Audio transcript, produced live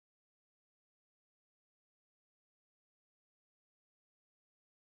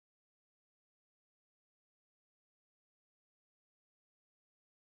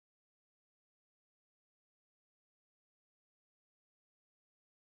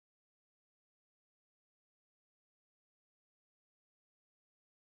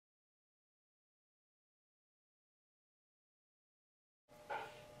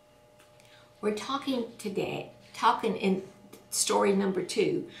We're talking in story number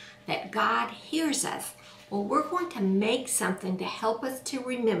 2, that God hears us. Well, we're going to make something to help us to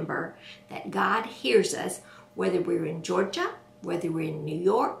remember that God hears us, whether we're in Georgia, whether we're in New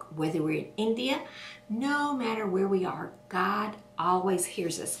York, whether we're in India, no matter where we are, God always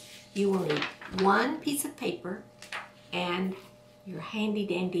hears us. You will need one piece of paper and your handy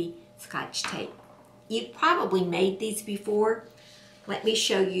dandy Scotch tape. You've probably made these before. Let me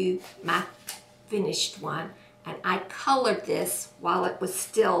show you my finished one. And I colored this while it was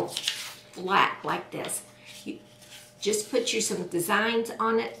still black like this. You just put some designs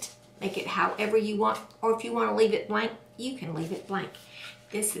on it, make it however you want, or if you want to leave it blank, you can leave it blank.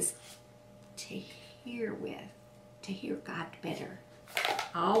 This is to hear God better.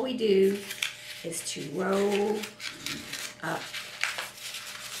 All we do is to roll up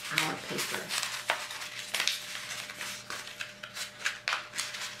our paper.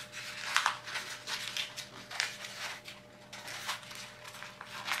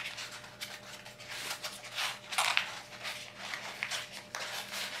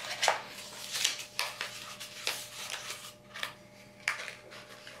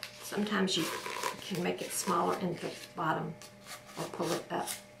 Sometimes you can make it smaller in the bottom or pull it up.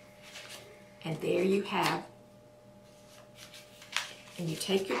 And there you have. And you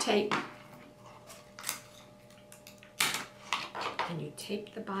take your tape and you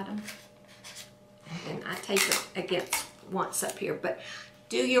tape the bottom. And then I tape it against once up here. But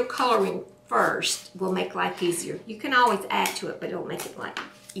do your coloring first will make life easier. You can always add to it, but it'll make it life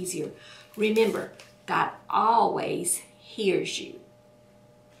easier. Remember, God always hears you.